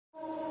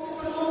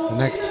The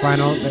next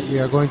final that we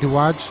are going to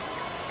watch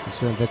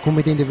is the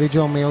Kumite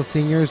individual male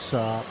seniors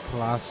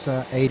plus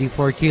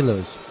 84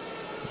 kilos.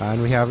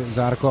 And we have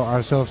Zarko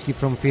Arsovsky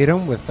from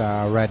Firom with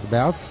a red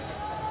belt,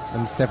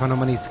 and Stefano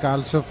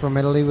Maniscalco from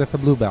Italy with a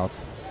blue belt.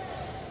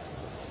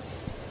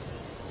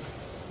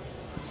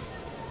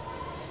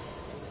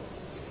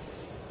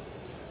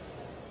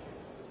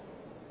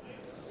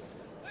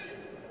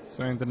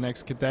 So in the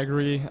next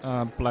category,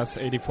 plus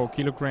 84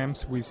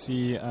 kilograms, we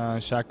see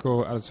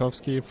Zarko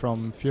Arsovsky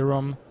from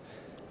Firom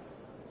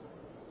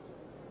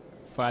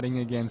fighting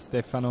against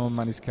Stefano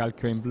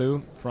Maniscalco in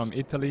blue from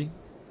Italy.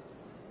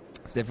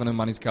 Stefano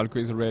Maniscalco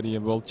is already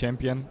a world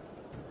champion,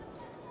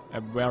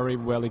 a very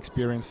well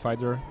experienced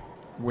fighter,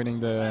 winning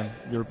the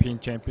European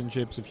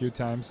Championships a few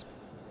times.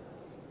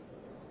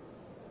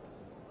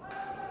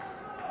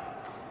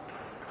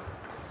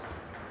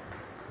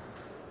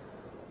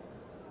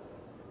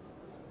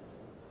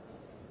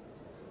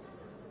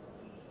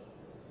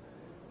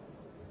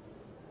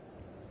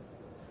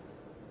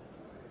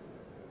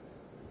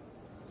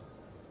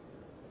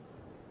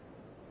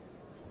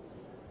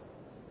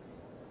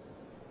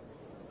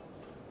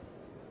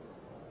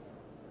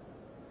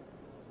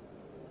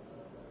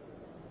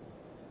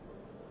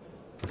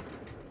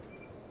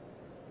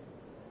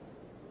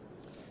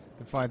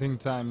 The fighting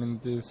time in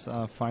this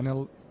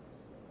final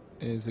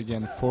is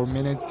again 4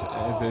 minutes,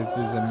 as it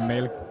is a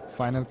male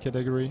final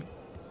category.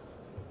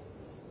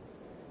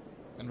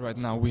 And right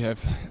now we have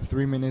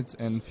 3 minutes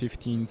and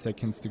 15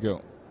 seconds to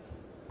go.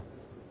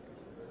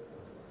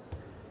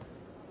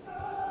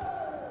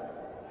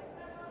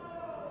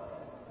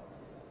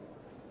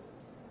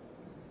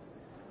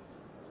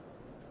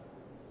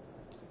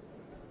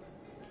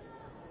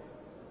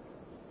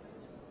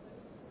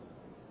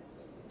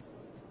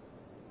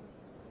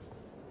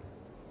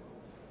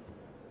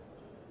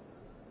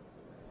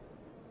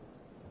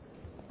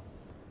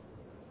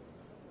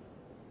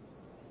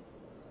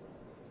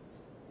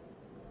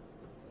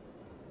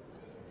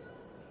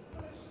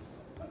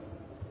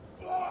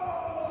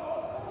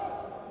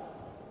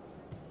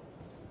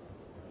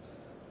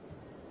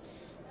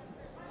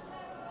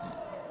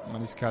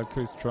 Maniscalco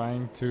is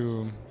trying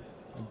to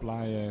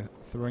apply a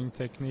throwing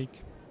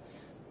technique,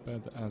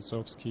 but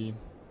Arsovsky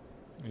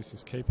is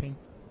escaping.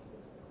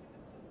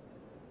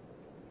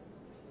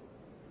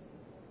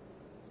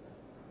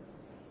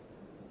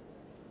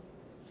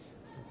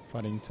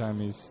 Fighting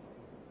time is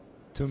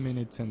 2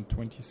 minutes and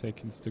 20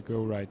 seconds to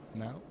go right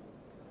now.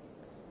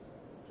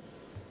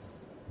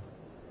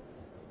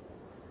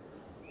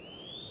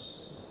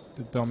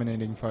 The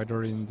dominating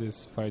fighter in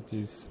this fight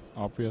is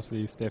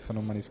obviously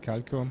Stefano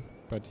Maniscalco,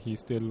 but he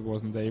still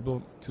wasn't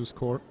able to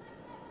score.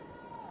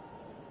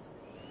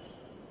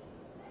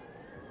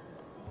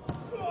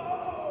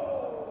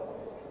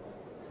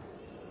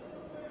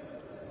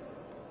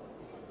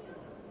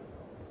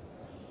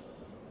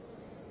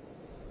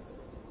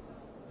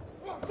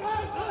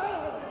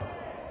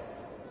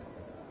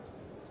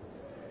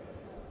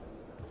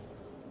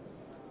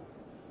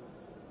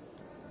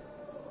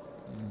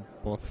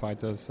 Both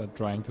fighters are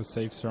trying to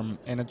save some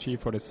energy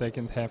for the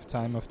second half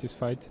time of this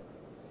fight.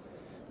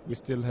 We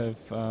still have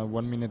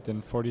 1 minute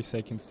and 40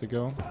 seconds to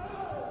go.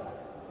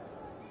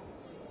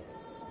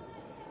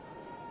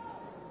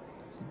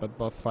 But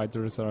both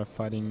fighters are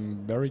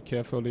fighting very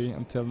carefully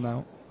until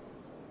now.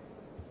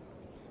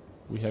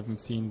 We haven't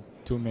seen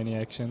too many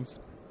actions.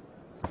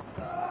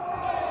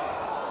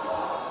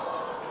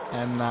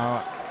 And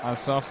now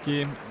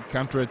Arsovsky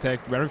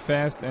counterattacked very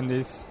fast and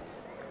is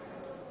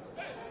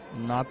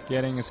not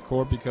getting a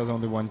score because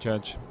only one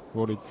judge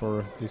voted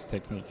for this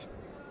technique.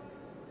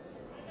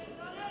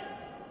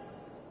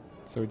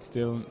 So it's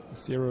still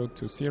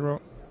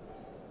 0-0,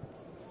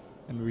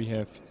 and we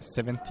have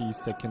 70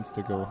 seconds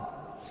to go.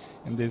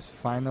 And this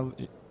final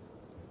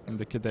in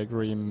the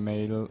category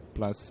male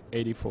plus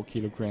 84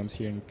 kilograms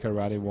here in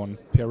Karate 1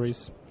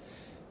 Paris,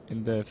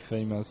 in the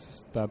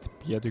famous Stade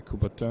Pierre de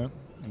Coubertin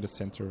in the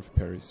center of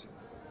Paris.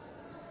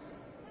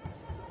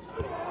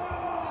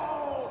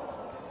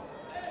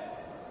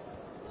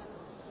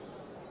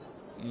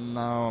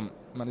 Now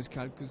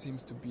Maniscalco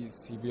seems to be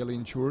severely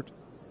injured.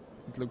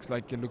 It looks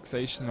like a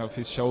luxation of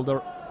his shoulder,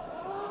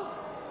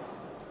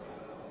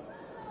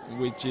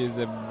 which is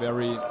a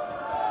very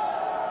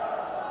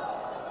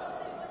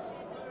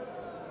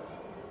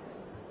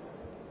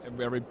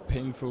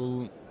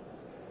painful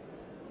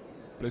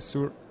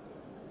blessure.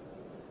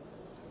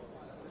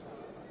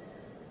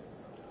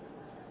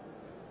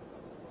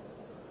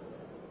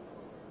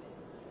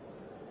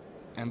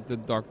 And the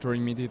doctor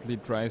immediately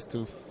tries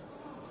to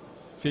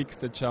fix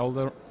the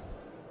shoulder.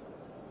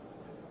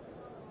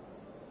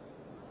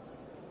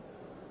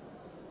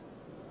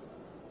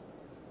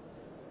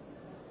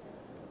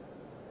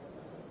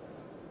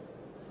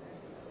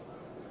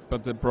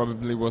 But that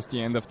probably was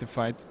the end of the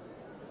fight,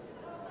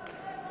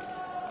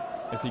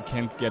 as he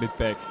can't get it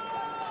back.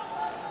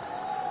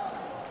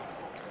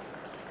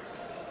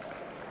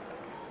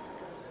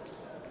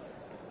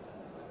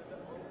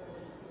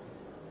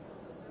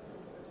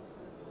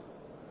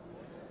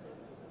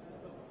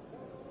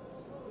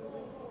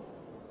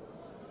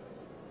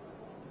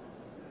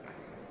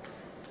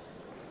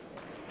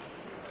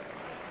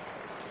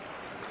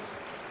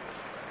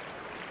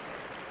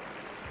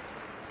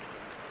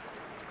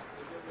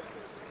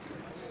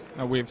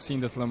 We've seen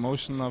the slow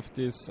motion of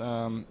this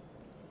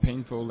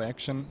painful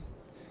action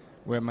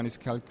where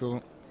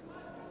Maniscalco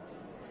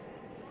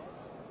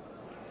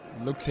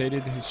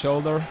luxated his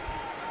shoulder.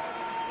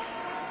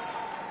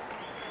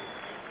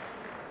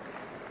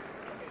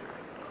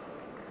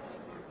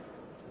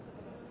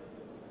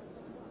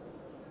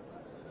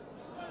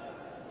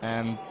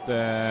 And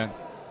the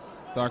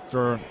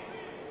doctor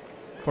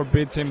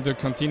forbids him to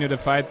continue the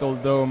fight,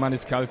 although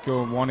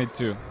Maniscalco wanted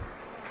to.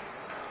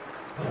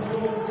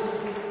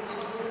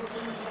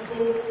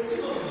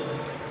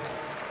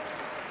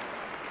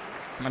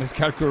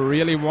 Maniscalco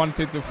really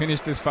wanted to finish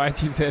this fight.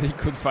 He said he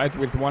could fight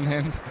with one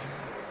hand.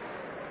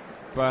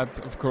 But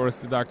of course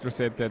the doctor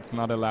said that's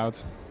not allowed.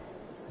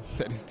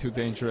 That is too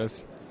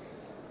dangerous.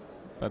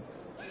 But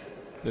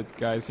that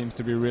guy seems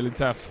to be really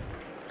tough.